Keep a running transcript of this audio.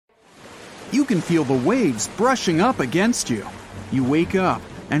you can feel the waves brushing up against you. You wake up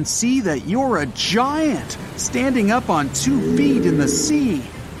and see that you're a giant standing up on 2 feet in the sea.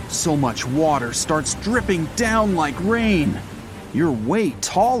 So much water starts dripping down like rain. You're way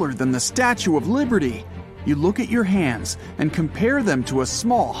taller than the Statue of Liberty. You look at your hands and compare them to a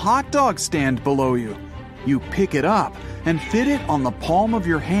small hot dog stand below you. You pick it up and fit it on the palm of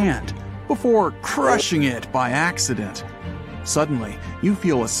your hand before crushing it by accident. Suddenly, you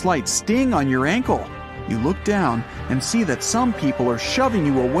feel a slight sting on your ankle. You look down and see that some people are shoving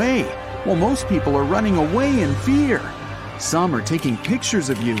you away, while most people are running away in fear. Some are taking pictures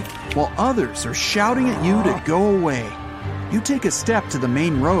of you, while others are shouting at you to go away. You take a step to the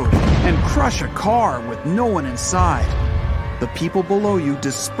main road and crush a car with no one inside. The people below you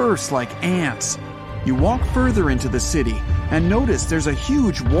disperse like ants. You walk further into the city and notice there's a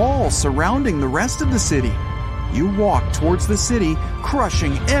huge wall surrounding the rest of the city. You walk towards the city,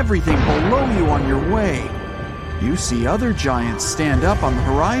 crushing everything below you on your way. You see other giants stand up on the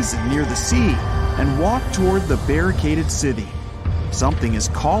horizon near the sea and walk toward the barricaded city. Something is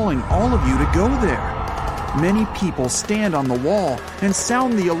calling all of you to go there. Many people stand on the wall and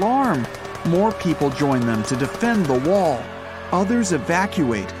sound the alarm. More people join them to defend the wall. Others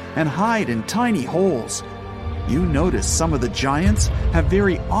evacuate and hide in tiny holes. You notice some of the giants have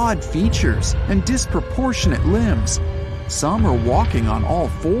very odd features and disproportionate limbs. Some are walking on all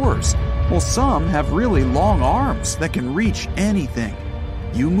fours, while some have really long arms that can reach anything.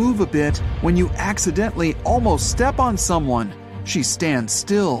 You move a bit when you accidentally almost step on someone. She stands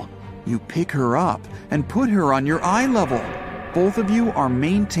still. You pick her up and put her on your eye level. Both of you are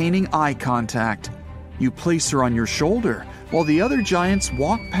maintaining eye contact. You place her on your shoulder while the other giants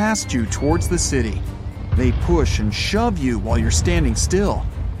walk past you towards the city. They push and shove you while you're standing still.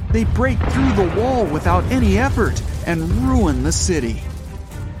 They break through the wall without any effort and ruin the city.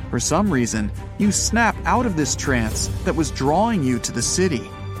 For some reason, you snap out of this trance that was drawing you to the city.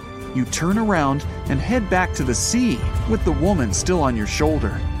 You turn around and head back to the sea with the woman still on your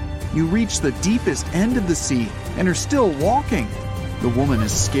shoulder. You reach the deepest end of the sea and are still walking. The woman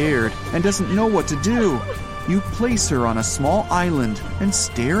is scared and doesn't know what to do. You place her on a small island and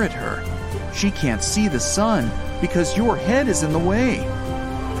stare at her. She can't see the sun because your head is in the way.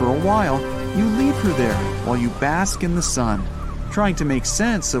 For a while, you leave her there while you bask in the sun, trying to make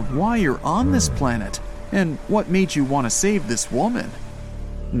sense of why you're on this planet and what made you want to save this woman.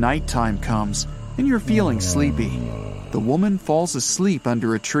 Nighttime comes and you're feeling sleepy. The woman falls asleep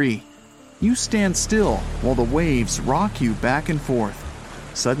under a tree. You stand still while the waves rock you back and forth.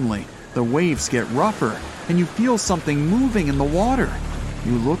 Suddenly, the waves get rougher and you feel something moving in the water.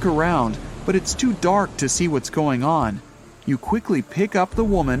 You look around, but it's too dark to see what's going on. You quickly pick up the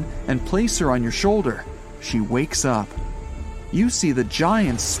woman and place her on your shoulder. She wakes up. You see the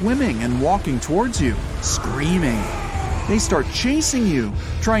giants swimming and walking towards you, screaming. They start chasing you,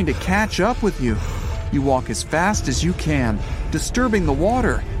 trying to catch up with you. You walk as fast as you can, disturbing the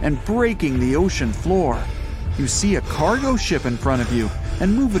water and breaking the ocean floor. You see a cargo ship in front of you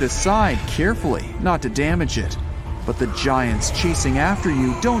and move it aside carefully, not to damage it. But the giants chasing after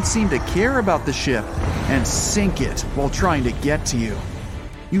you don't seem to care about the ship and sink it while trying to get to you.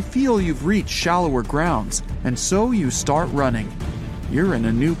 You feel you've reached shallower grounds, and so you start running. You're in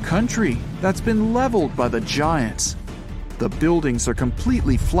a new country that's been leveled by the giants. The buildings are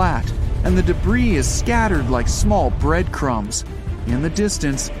completely flat, and the debris is scattered like small breadcrumbs. In the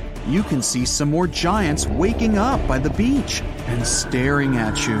distance, you can see some more giants waking up by the beach and staring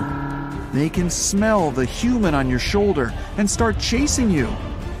at you. They can smell the human on your shoulder and start chasing you.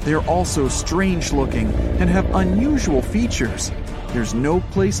 They're also strange looking and have unusual features. There's no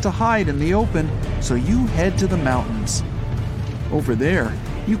place to hide in the open, so you head to the mountains. Over there,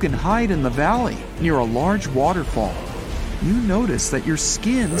 you can hide in the valley near a large waterfall. You notice that your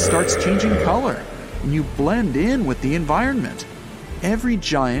skin starts changing color, and you blend in with the environment. Every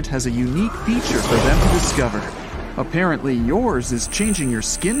giant has a unique feature for them to discover. Apparently yours is changing your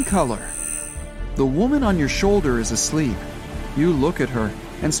skin color. The woman on your shoulder is asleep. You look at her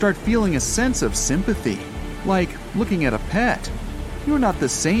and start feeling a sense of sympathy, like looking at a pet. You're not the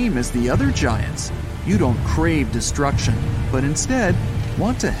same as the other giants. You don't crave destruction, but instead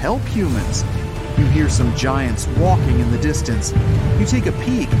want to help humans. You hear some giants walking in the distance. You take a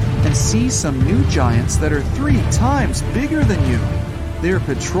peek and see some new giants that are 3 times bigger than you. They're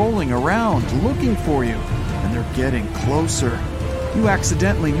patrolling around looking for you, and they're getting closer. You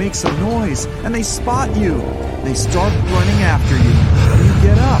accidentally make some noise, and they spot you. They start running after you. You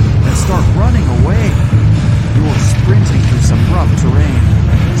get up and start running away. You're sprinting through some rough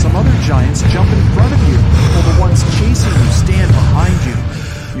terrain. Some other giants jump in front of you, while the ones chasing you stand behind you.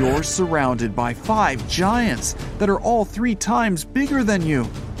 You're surrounded by 5 giants that are all 3 times bigger than you.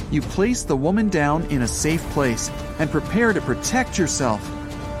 You place the woman down in a safe place and prepare to protect yourself.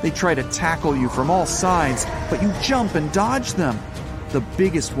 They try to tackle you from all sides, but you jump and dodge them. The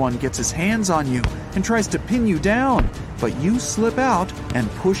biggest one gets his hands on you and tries to pin you down, but you slip out and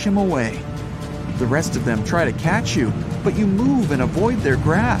push him away. The rest of them try to catch you, but you move and avoid their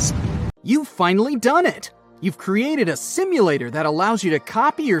grasp. You've finally done it! You've created a simulator that allows you to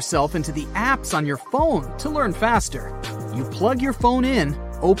copy yourself into the apps on your phone to learn faster. You plug your phone in,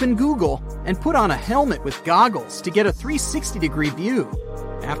 open Google, and put on a helmet with goggles to get a 360-degree view.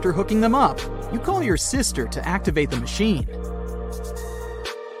 After hooking them up, you call your sister to activate the machine.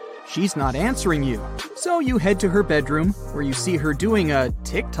 She's not answering you, so you head to her bedroom where you see her doing a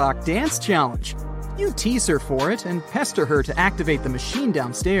TikTok dance challenge. You tease her for it and pester her to activate the machine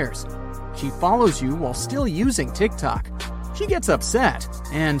downstairs. She follows you while still using TikTok. She gets upset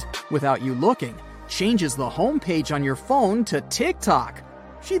and, without you looking, changes the home page on your phone to TikTok.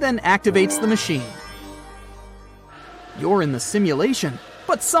 She then activates the machine. You're in the simulation,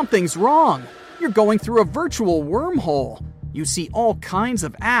 but something's wrong. You're going through a virtual wormhole. You see all kinds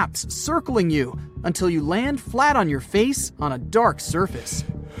of apps circling you until you land flat on your face on a dark surface.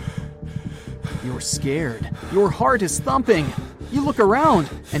 You're scared. Your heart is thumping. You look around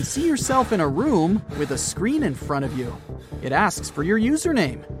and see yourself in a room with a screen in front of you. It asks for your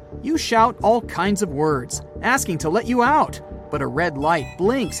username. You shout all kinds of words, asking to let you out, but a red light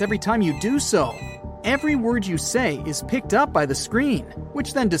blinks every time you do so. Every word you say is picked up by the screen,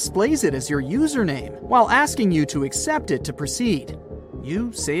 which then displays it as your username while asking you to accept it to proceed.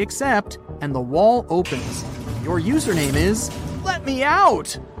 You say accept, and the wall opens. Your username is, "Let me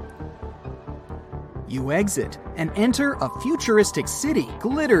out!" You exit and enter a futuristic city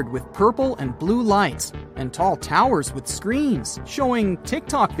glittered with purple and blue lights and tall towers with screens showing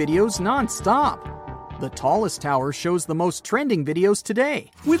TikTok videos non-stop. The tallest tower shows the most trending videos today.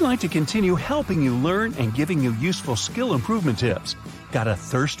 We'd like to continue helping you learn and giving you useful skill improvement tips. Got a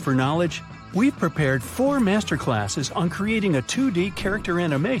thirst for knowledge? We've prepared 4 masterclasses on creating a 2D character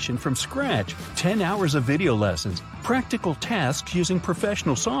animation from scratch, 10 hours of video lessons, practical tasks using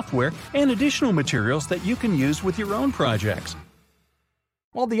professional software, and additional materials that you can use with your own projects.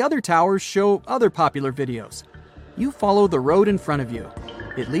 While the other towers show other popular videos, you follow the road in front of you.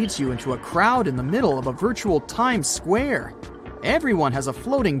 It leads you into a crowd in the middle of a virtual Times Square. Everyone has a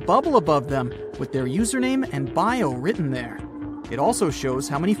floating bubble above them with their username and bio written there. It also shows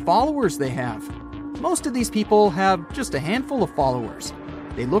how many followers they have. Most of these people have just a handful of followers.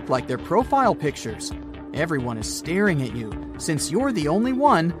 They look like their profile pictures. Everyone is staring at you, since you're the only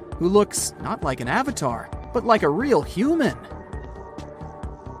one who looks not like an avatar, but like a real human.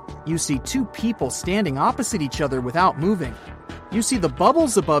 You see 2 people standing opposite each other without moving. You see the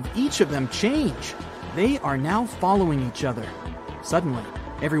bubbles above each of them change. They are now following each other. Suddenly,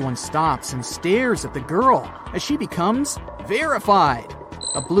 everyone stops and stares at the girl as she becomes verified.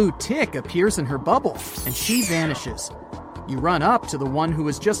 A blue tick appears in her bubble, and she vanishes. You run up to the one who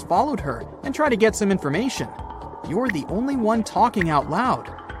has just followed her and try to get some information. You're the only one talking out loud,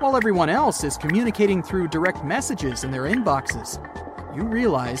 while everyone else is communicating through direct messages in their inboxes. You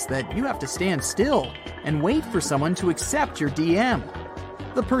realize that you have to stand still and wait for someone to accept your DM.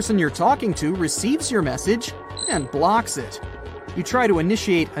 The person you're talking to receives your message and blocks it. You try to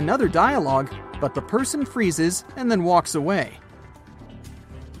initiate another dialogue, but the person freezes and then walks away.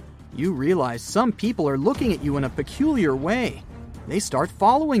 You realize some people are looking at you in a peculiar way. They start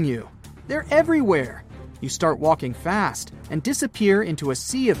following you. They're everywhere. You start walking fast and disappear into a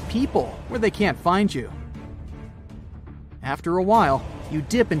sea of people where they can't find you. After a while, you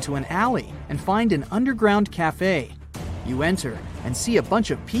dip into an alley and find an underground cafe. You enter and see a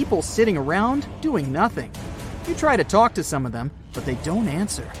bunch of people sitting around doing nothing. You try to talk to some of them, but they don't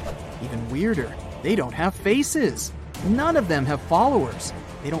answer. Even weirder, they don't have faces. None of them have followers.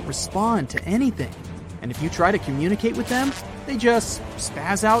 They don't respond to anything. And if you try to communicate with them, they just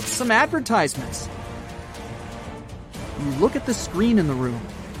spaz out some advertisements. You look at the screen in the room.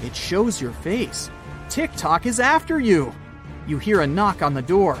 It shows your face. TikTok is after you. You hear a knock on the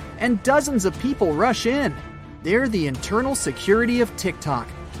door, and dozens of people rush in. They're the internal security of TikTok,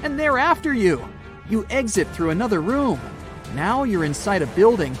 and they're after you. You exit through another room. Now you're inside a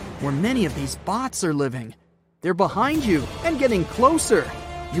building where many of these bots are living. They're behind you and getting closer.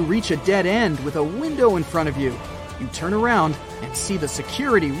 You reach a dead end with a window in front of you. You turn around and see the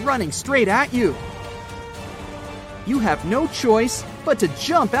security running straight at you. You have no choice but to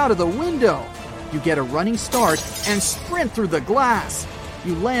jump out of the window. You get a running start and sprint through the glass.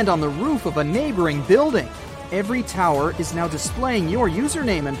 You land on the roof of a neighboring building. Every tower is now displaying your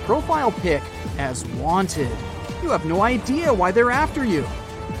username and profile pic as wanted. You have no idea why they're after you.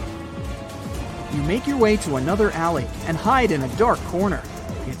 You make your way to another alley and hide in a dark corner.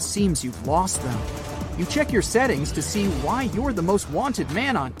 It seems you've lost them. You check your settings to see why you're the most wanted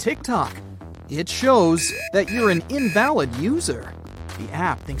man on TikTok. It shows that you're an invalid user. The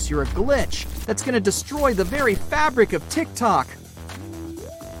app thinks you're a glitch that's going to destroy the very fabric of TikTok.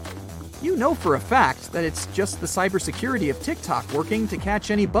 You know for a fact that it's just the cybersecurity of TikTok working to catch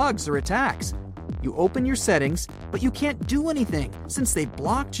any bugs or attacks. You open your settings, but you can't do anything since they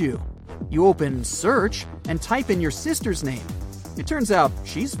blocked you. You open Search and type in your sister's name. It turns out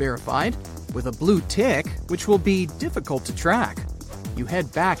she's verified with a blue tick, which will be difficult to track. You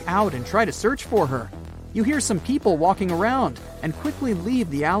head back out and try to search for her. You hear some people walking around and quickly leave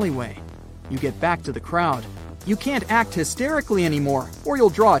the alleyway. You get back to the crowd. You can't act hysterically anymore, or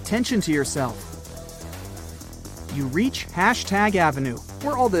you'll draw attention to yourself. You reach #Avenue,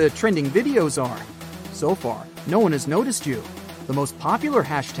 where all the trending videos are. So far, no one has noticed you. The most popular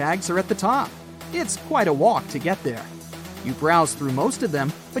hashtags are at the top. It's quite a walk to get there. You browse through most of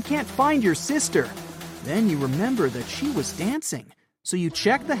them, but can't find your sister. Then you remember that she was dancing. So you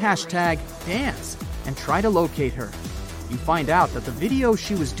check the #dance and try to locate her. You find out that the video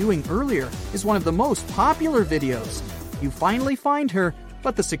she was doing earlier is one of the most popular videos. You finally find her,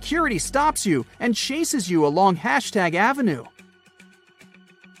 but the security stops you and chases you along #Avenue.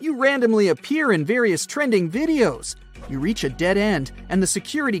 You randomly appear in various trending videos. You reach a dead end and the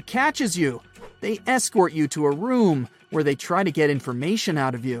security catches you. They escort you to a room where they try to get information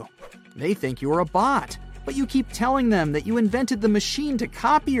out of you. They think you're a bot, but you keep telling them that you invented the machine to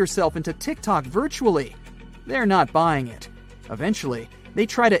copy yourself into TikTok virtually. They're not buying it. Eventually, they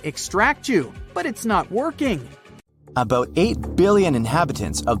try to extract you, but it's not working. About 8 billion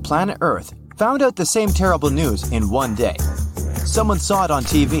inhabitants of planet Earth found out the same terrible news in one day. Someone saw it on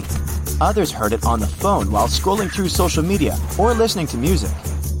TV. Others heard it on the phone while scrolling through social media or listening to music.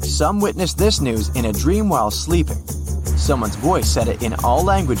 Some witnessed this news in a dream while sleeping. Someone's voice said it in all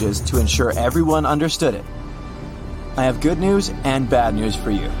languages to ensure everyone understood it. I have good news and bad news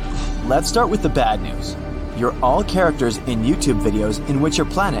for you. Let's start with the bad news. You're all characters in YouTube videos in which your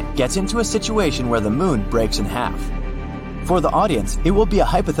planet gets into a situation where the moon breaks in half. For the audience, it will be a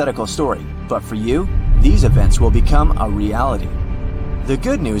hypothetical story, but for you, these events will become a reality. The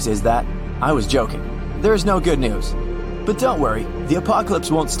good news is that I was joking. There is no good news. But don't worry, the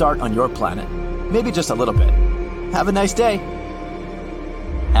apocalypse won't start on your planet. Maybe just a little bit. Have a nice day.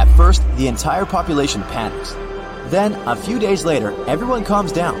 At first, the entire population panics. Then, a few days later, everyone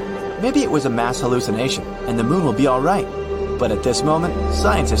calms down. Maybe it was a mass hallucination, and the moon will be alright. But at this moment,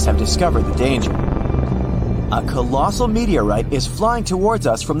 scientists have discovered the danger. A colossal meteorite is flying towards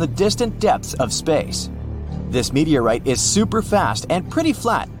us from the distant depths of space. This meteorite is super fast and pretty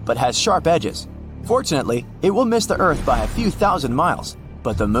flat, but has sharp edges. Fortunately, it will miss the Earth by a few thousand miles,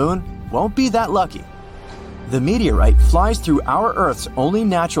 but the moon won't be that lucky. The meteorite flies through our Earth's only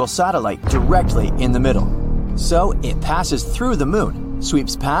natural satellite directly in the middle. So it passes through the moon,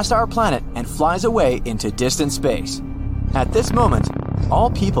 sweeps past our planet, and flies away into distant space. At this moment, all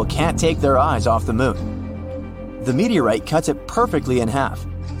people can't take their eyes off the moon. The meteorite cuts it perfectly in half,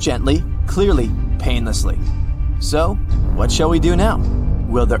 gently, clearly, painlessly. So, what shall we do now?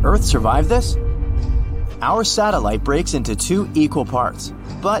 Will the Earth survive this? Our satellite breaks into 2 equal parts,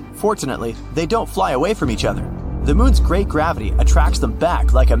 but fortunately, they don't fly away from each other. The moon's great gravity attracts them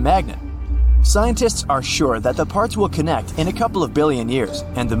back like a magnet. Scientists are sure that the parts will connect in a couple of billion years,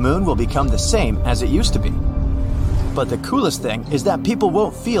 and the moon will become the same as it used to be. But the coolest thing is that people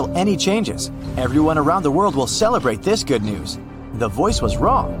won't feel any changes. Everyone around the world will celebrate this good news. The voice was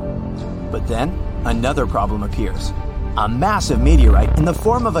wrong. But then, another problem appears. A massive meteorite in the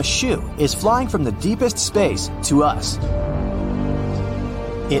form of a shoe is flying from the deepest space to us.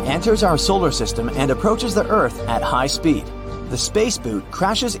 It enters our solar system and approaches the Earth at high speed. The space boot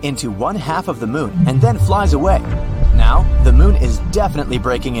crashes into one half of the moon and then flies away. Now, the moon is definitely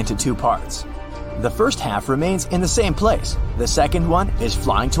breaking into 2 parts. The first half remains in the same place. The second one is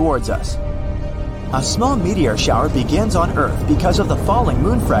flying towards us. A small meteor shower begins on Earth because of the falling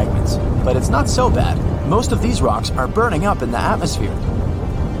moon fragments, but it's not so bad. Most of these rocks are burning up in the atmosphere.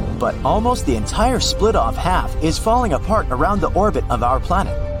 But almost the entire split-off half is falling apart around the orbit of our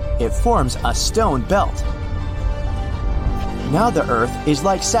planet. It forms a stone belt. Now the Earth is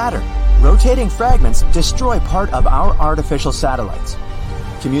like Saturn. Rotating fragments destroy part of our artificial satellites.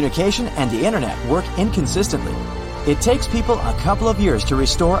 Communication and the internet work inconsistently. It takes people a couple of years to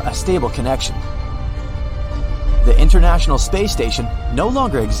restore a stable connection. The International Space Station no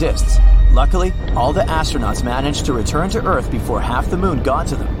longer exists. Luckily, all the astronauts managed to return to Earth before half the moon got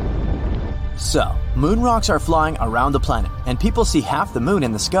to them. So, moon rocks are flying around the planet, and people see half the moon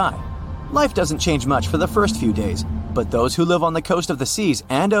in the sky. Life doesn't change much for the first few days, but those who live on the coast of the seas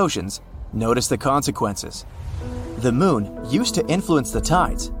and oceans notice the consequences. The moon used to influence the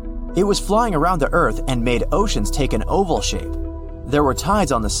tides. It was flying around the Earth and made oceans take an oval shape. There were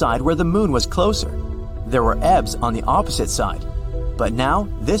tides on the side where the moon was closer. There were ebbs on the opposite side. But now,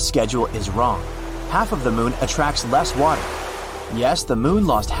 this schedule is wrong. Half of the moon attracts less water. Yes, the moon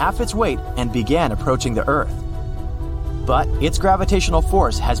lost half its weight and began approaching the Earth. But its gravitational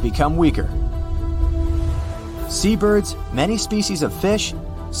force has become weaker. Seabirds, many species of fish,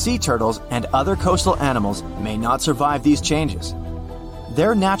 sea turtles, and other coastal animals may not survive these changes.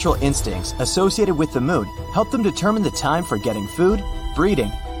 Their natural instincts associated with the moon help them determine the time for getting food,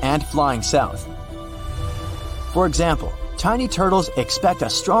 breeding, and flying south. For example, tiny turtles expect a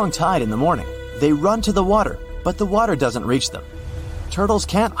strong tide in the morning. They run to the water, but the water doesn't reach them. Turtles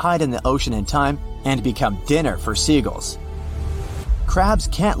can't hide in the ocean in time and become dinner for seagulls. Crabs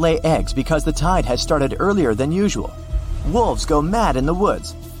can't lay eggs because the tide has started earlier than usual. Wolves go mad in the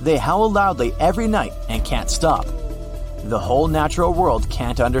woods. They howl loudly every night and can't stop. The whole natural world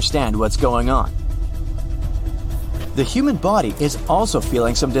can't understand what's going on. The human body is also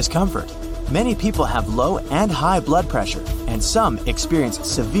feeling some discomfort. Many people have low and high blood pressure, and some experience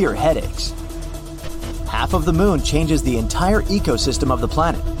severe headaches. Half of the moon changes the entire ecosystem of the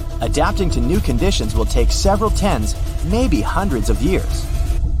planet. Adapting to new conditions will take several tens, maybe hundreds of years.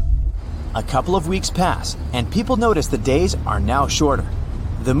 A couple of weeks pass, and people notice the days are now shorter.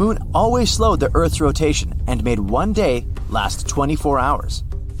 The moon always slowed the Earth's rotation and made one day last 24 hours.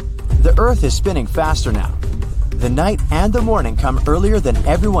 The Earth is spinning faster now. The night and the morning come earlier than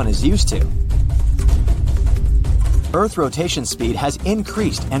everyone is used to. Earth rotation speed has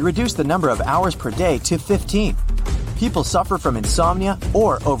increased and reduced the number of hours per day to 15. People suffer from insomnia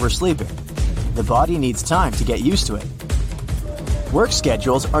or oversleeping. The body needs time to get used to it. Work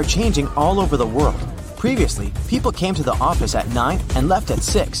schedules are changing all over the world. Previously, people came to the office at 9 and left at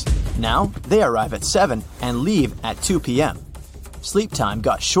 6. Now, they arrive at 7 and leave at 2 p.m. Sleep time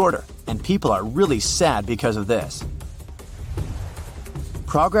got shorter, and people are really sad because of this.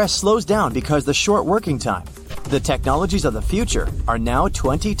 Progress slows down because the short working time. The technologies of the future are now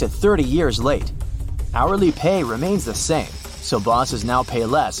 20 to 30 years late. Hourly pay remains the same, so bosses now pay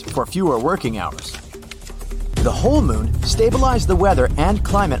less for fewer working hours. The whole moon stabilized the weather and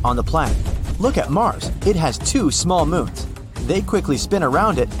climate on the planet. Look at Mars. It has 2 small moons. They quickly spin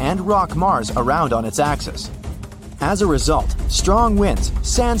around it and rock Mars around on its axis. As a result, strong winds,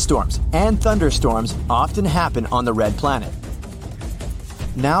 sandstorms, and thunderstorms often happen on the red planet.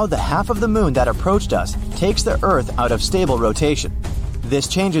 Now the half of the moon that approached us takes the Earth out of stable rotation. This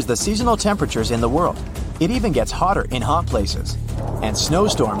changes the seasonal temperatures in the world. It even gets hotter in hot places. And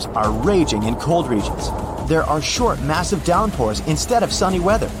snowstorms are raging in cold regions. There are short, massive downpours instead of sunny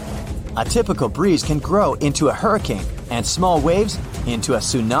weather. A typical breeze can grow into a hurricane and small waves into a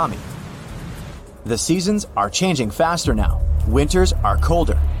tsunami. The seasons are changing faster now. Winters are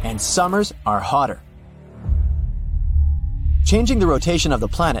colder and summers are hotter. Changing the rotation of the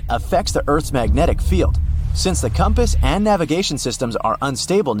planet affects the Earth's magnetic field. Since the compass and navigation systems are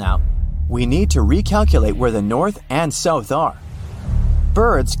unstable now, we need to recalculate where the north and south are.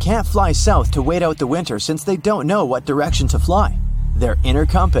 Birds can't fly south to wait out the winter since they don't know what direction to fly. Their inner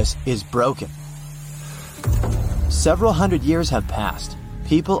compass is broken. Several hundred years have passed.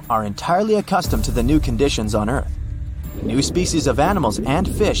 People are entirely accustomed to the new conditions on Earth. New species of animals and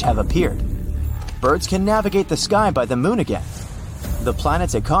fish have appeared. Birds can navigate the sky by the moon again. The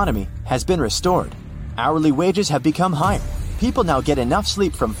planet's economy has been restored. Hourly wages have become higher. People now get enough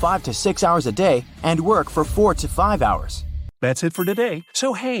sleep from 5 to 6 hours a day and work for 4 to 5 hours. That's it for today.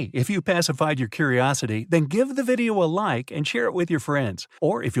 So hey, if you pacified your curiosity, then give the video a like and share it with your friends.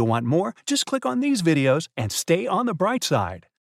 Or if you want more, just click on these videos and stay on the bright side.